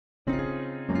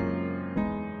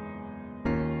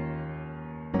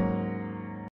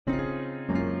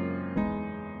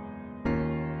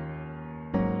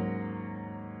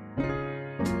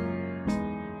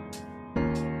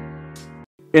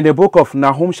In the book of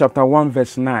Nahum chapter 1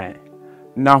 verse 9,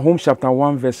 Nahum chapter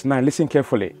 1 verse 9, listen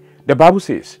carefully. The Bible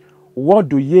says, "What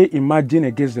do ye imagine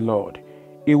against the Lord?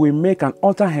 He will make an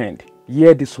utter hand.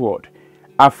 Hear this word.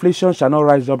 Affliction shall not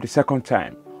rise up the second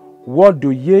time." What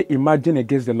do ye imagine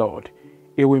against the Lord?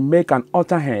 He will make an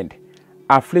utter hand.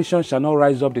 Affliction shall not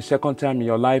rise up the second time in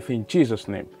your life in Jesus'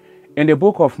 name. In the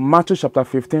book of Matthew chapter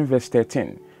 15 verse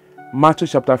 13, Matthew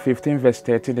chapter 15 verse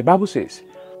 13, the Bible says,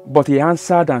 "But he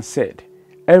answered and said,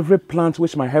 Every plant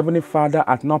which my heavenly Father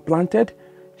hath not planted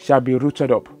shall be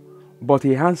rooted up. But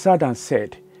he answered and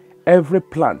said, Every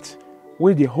plant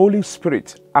which the Holy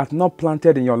Spirit hath not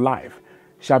planted in your life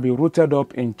shall be rooted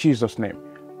up in Jesus' name."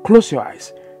 Close your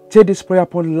eyes. Take this prayer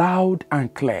point loud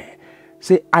and clear.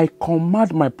 Say, "I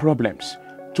command my problems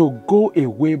to go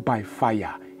away by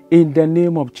fire. In the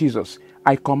name of Jesus,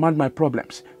 I command my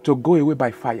problems to go away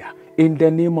by fire. In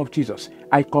the name of Jesus,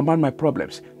 I command my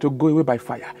problems to go away by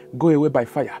fire. Go away by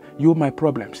fire. You, my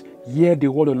problems, hear the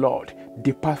word of the Lord.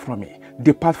 Depart from me.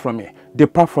 Depart from me.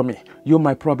 Depart from me. You,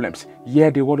 my problems, hear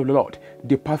the word of the Lord.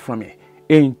 Depart from me."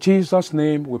 In Jesus'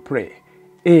 name we pray.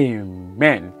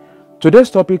 Amen. Today's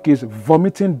topic is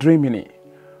vomiting dreaming.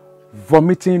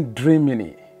 Vomiting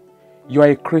dreaming. You are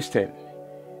a Christian.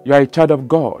 You are a child of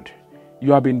God.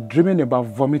 You have been dreaming about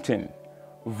vomiting.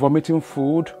 Vomiting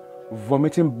food,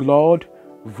 vomiting blood,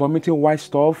 vomiting white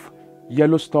stuff,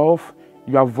 yellow stuff.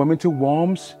 You are vomiting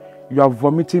worms. You are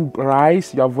vomiting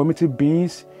rice. You are vomiting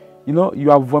beans.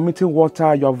 You are vomiting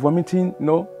water. You are vomiting,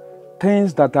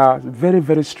 things that are very,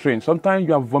 very strange. Sometimes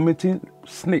you are vomiting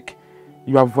snake.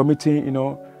 You are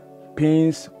vomiting,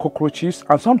 pins, cockroaches.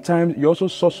 And sometimes you also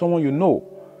saw someone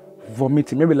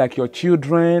vomiting, maybe like your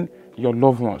children, your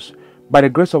loved ones. By the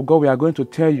grace of God, we are going to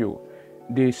tell you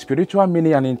the spiritual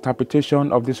meaning and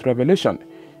interpretation of this revelation.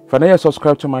 If you're not yet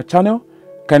subscribed to my channel,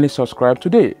 kindly subscribe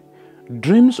today.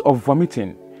 Dreams of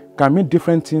vomiting can mean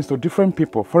different things to different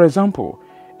people. For example,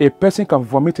 a person can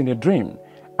vomit in a dream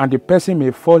and the person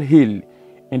may fall ill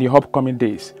in the upcoming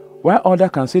days, while others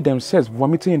can see themselves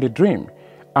vomiting in the dream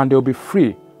and they will be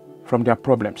free from their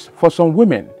problems. For some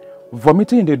women,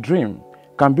 vomiting in the dream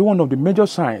can be one of the major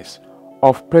signs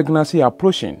of pregnancy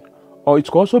approaching, or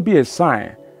it could also be a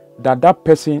sign that that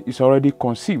person is already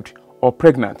conceived or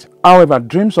pregnant. However,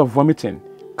 dreams of vomiting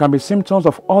can be symptoms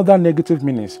of other negative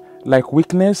meanings like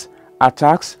weakness,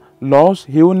 attacks, loss,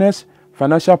 illness,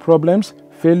 financial problems,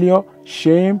 failure,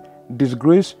 shame,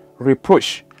 disgrace,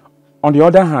 reproach. On the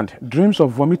other hand, dreams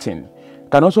of vomiting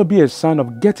can also be a sign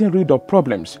of getting rid of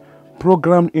problems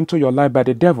programmed into your life by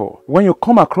the devil. When you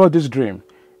come across this dream,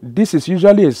 this is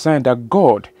usually a sign that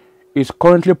God is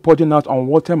currently purging out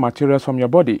unwanted materials from your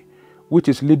body, which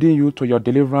is leading you to your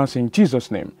deliverance in Jesus'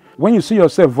 name. When you see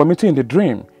yourself vomiting in the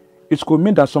dream, it could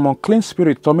mean that some unclean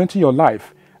spirit tormenting your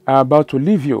life are about to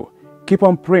leave you. Keep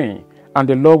on praying, and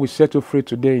the Lord will set you free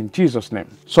today in Jesus' name.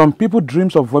 Some people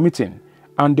dreams of vomiting,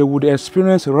 and they would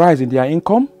experience a rise in their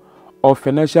income or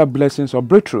financial blessings or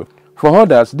breakthrough. For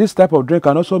others, this type of dream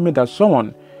can also mean that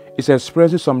someone is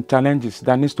experiencing some challenges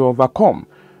that needs to overcome.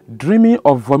 Dreaming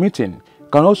of vomiting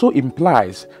can also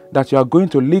imply that you are going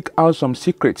to leak out some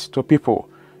secrets to people.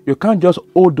 You can't just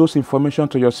hold those information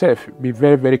to yourself. Be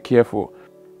very, very careful.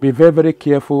 Be very, very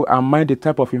careful and mind the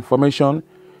type of information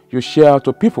you share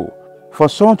to people. For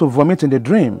someone to vomit in the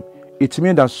dream, it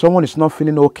means that someone is not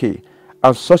feeling okay,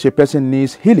 and such a person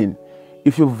needs healing.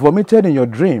 If you vomited in your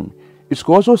dream, it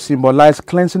could also symbolize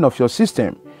cleansing of your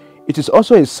system. It is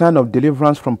also a sign of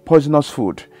deliverance from poisonous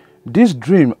food. This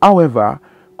dream, however,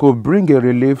 could bring a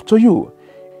relief to you.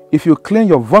 If you clean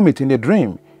your vomit in a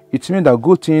dream, it means that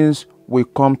good things will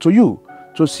come to you.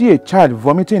 To see a child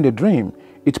vomiting in the dream,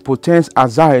 it portends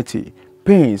anxiety,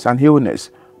 pains, and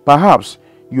illness. Perhaps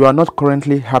you are not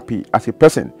currently happy as a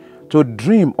person. To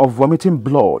dream of vomiting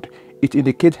blood, it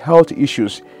indicates health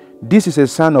issues. This is a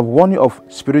sign of warning of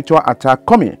spiritual attack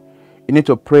coming. You need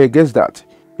to pray against that.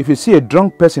 If you see a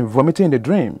drunk person vomiting in the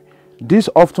dream, this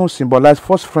often symbolizes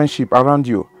false friendship around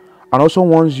you and also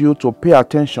warns you to pay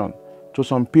attention to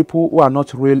some people who are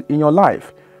not real in your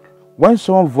life. When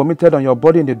someone vomited on your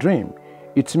body in the dream,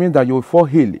 it means that you will fall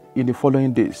ill in the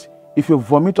following days. If you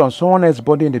vomit on someone else's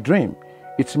body in the dream,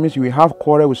 it means you will have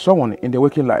quarrel with someone in the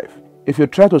waking life. If you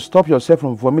try to stop yourself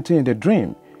from vomiting in the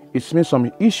dream, it means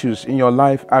some issues in your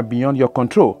life are beyond your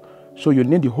control, so you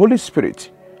need the Holy Spirit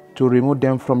to remove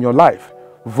them from your life.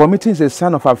 Vomiting is a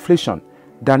sign of affliction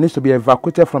that needs to be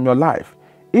evacuated from your life.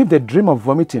 If the dream of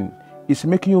vomiting is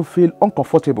making you feel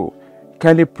uncomfortable,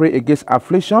 kindly pray against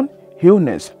affliction,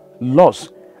 illness, loss,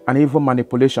 and even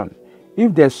manipulation.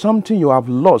 If there's something you have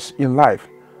lost in life,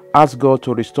 ask God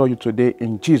to restore you today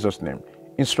in Jesus' name.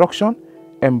 Instruction: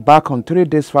 Embark on 3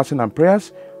 days fasting and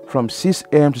prayers from 6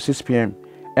 a.m. to 6 p.m.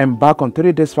 Embark on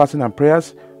 3 days fasting and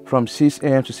prayers from 6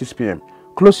 a.m. to 6 p.m.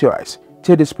 Close your eyes.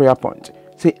 Take this prayer point.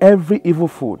 Say, every evil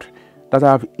food that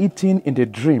I have eaten in the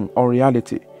dream or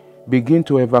reality, begin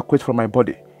to evacuate from my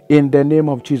body. In the name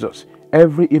of Jesus,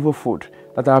 every evil food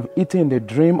that I have eaten in the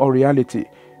dream or reality,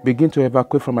 begin to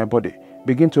evacuate from my body.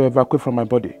 Begin to evacuate from my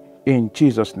body. In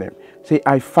Jesus' name. Say,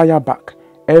 I fire back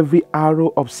every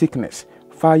arrow of sickness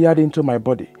fired into my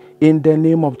body. In the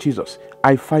name of Jesus,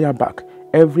 I fire back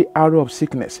every arrow of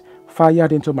sickness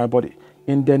fired into my body.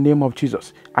 In the name of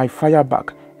Jesus, I fire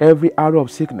back every arrow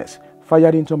of sickness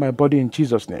fired into my body in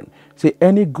Jesus' name. Say,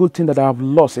 any good thing that I have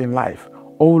lost in life,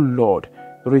 oh Lord,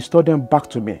 restore them back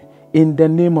to me. In the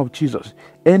name of Jesus,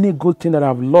 any good thing that I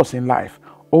have lost in life,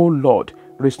 oh Lord,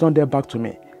 restore them back to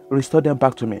me. Restore them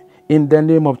back to me. In the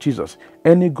name of Jesus,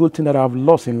 any good thing that I have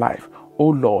lost in life, oh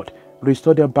Lord,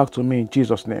 restore them back to me in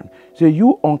Jesus' name. Say,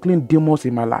 you unclean demons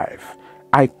in my life,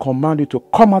 I command you to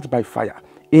come out by fire.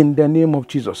 In the name of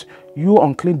Jesus, you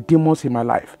unclean demons in my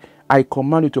life, I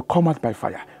command you to come out by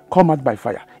fire. Come out by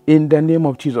fire. In the name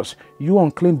of Jesus, you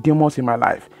unclean demons in my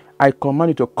life, I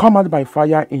command you to come out by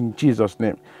fire in Jesus'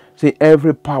 name. Say,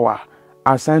 every power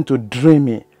assigned to drain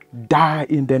me, die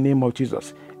in the name of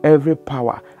Jesus. Every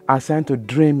power assigned to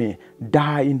drain me,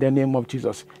 die in the name of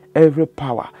Jesus. Every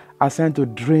power assigned to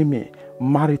drain me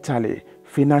maritally,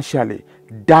 financially,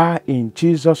 die in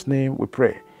Jesus' name we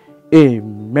pray.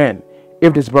 Amen.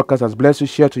 If this broadcast has blessed you,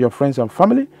 share to your friends and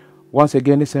family. Once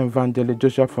again, this is Evangelist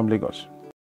Joshua from Lagos.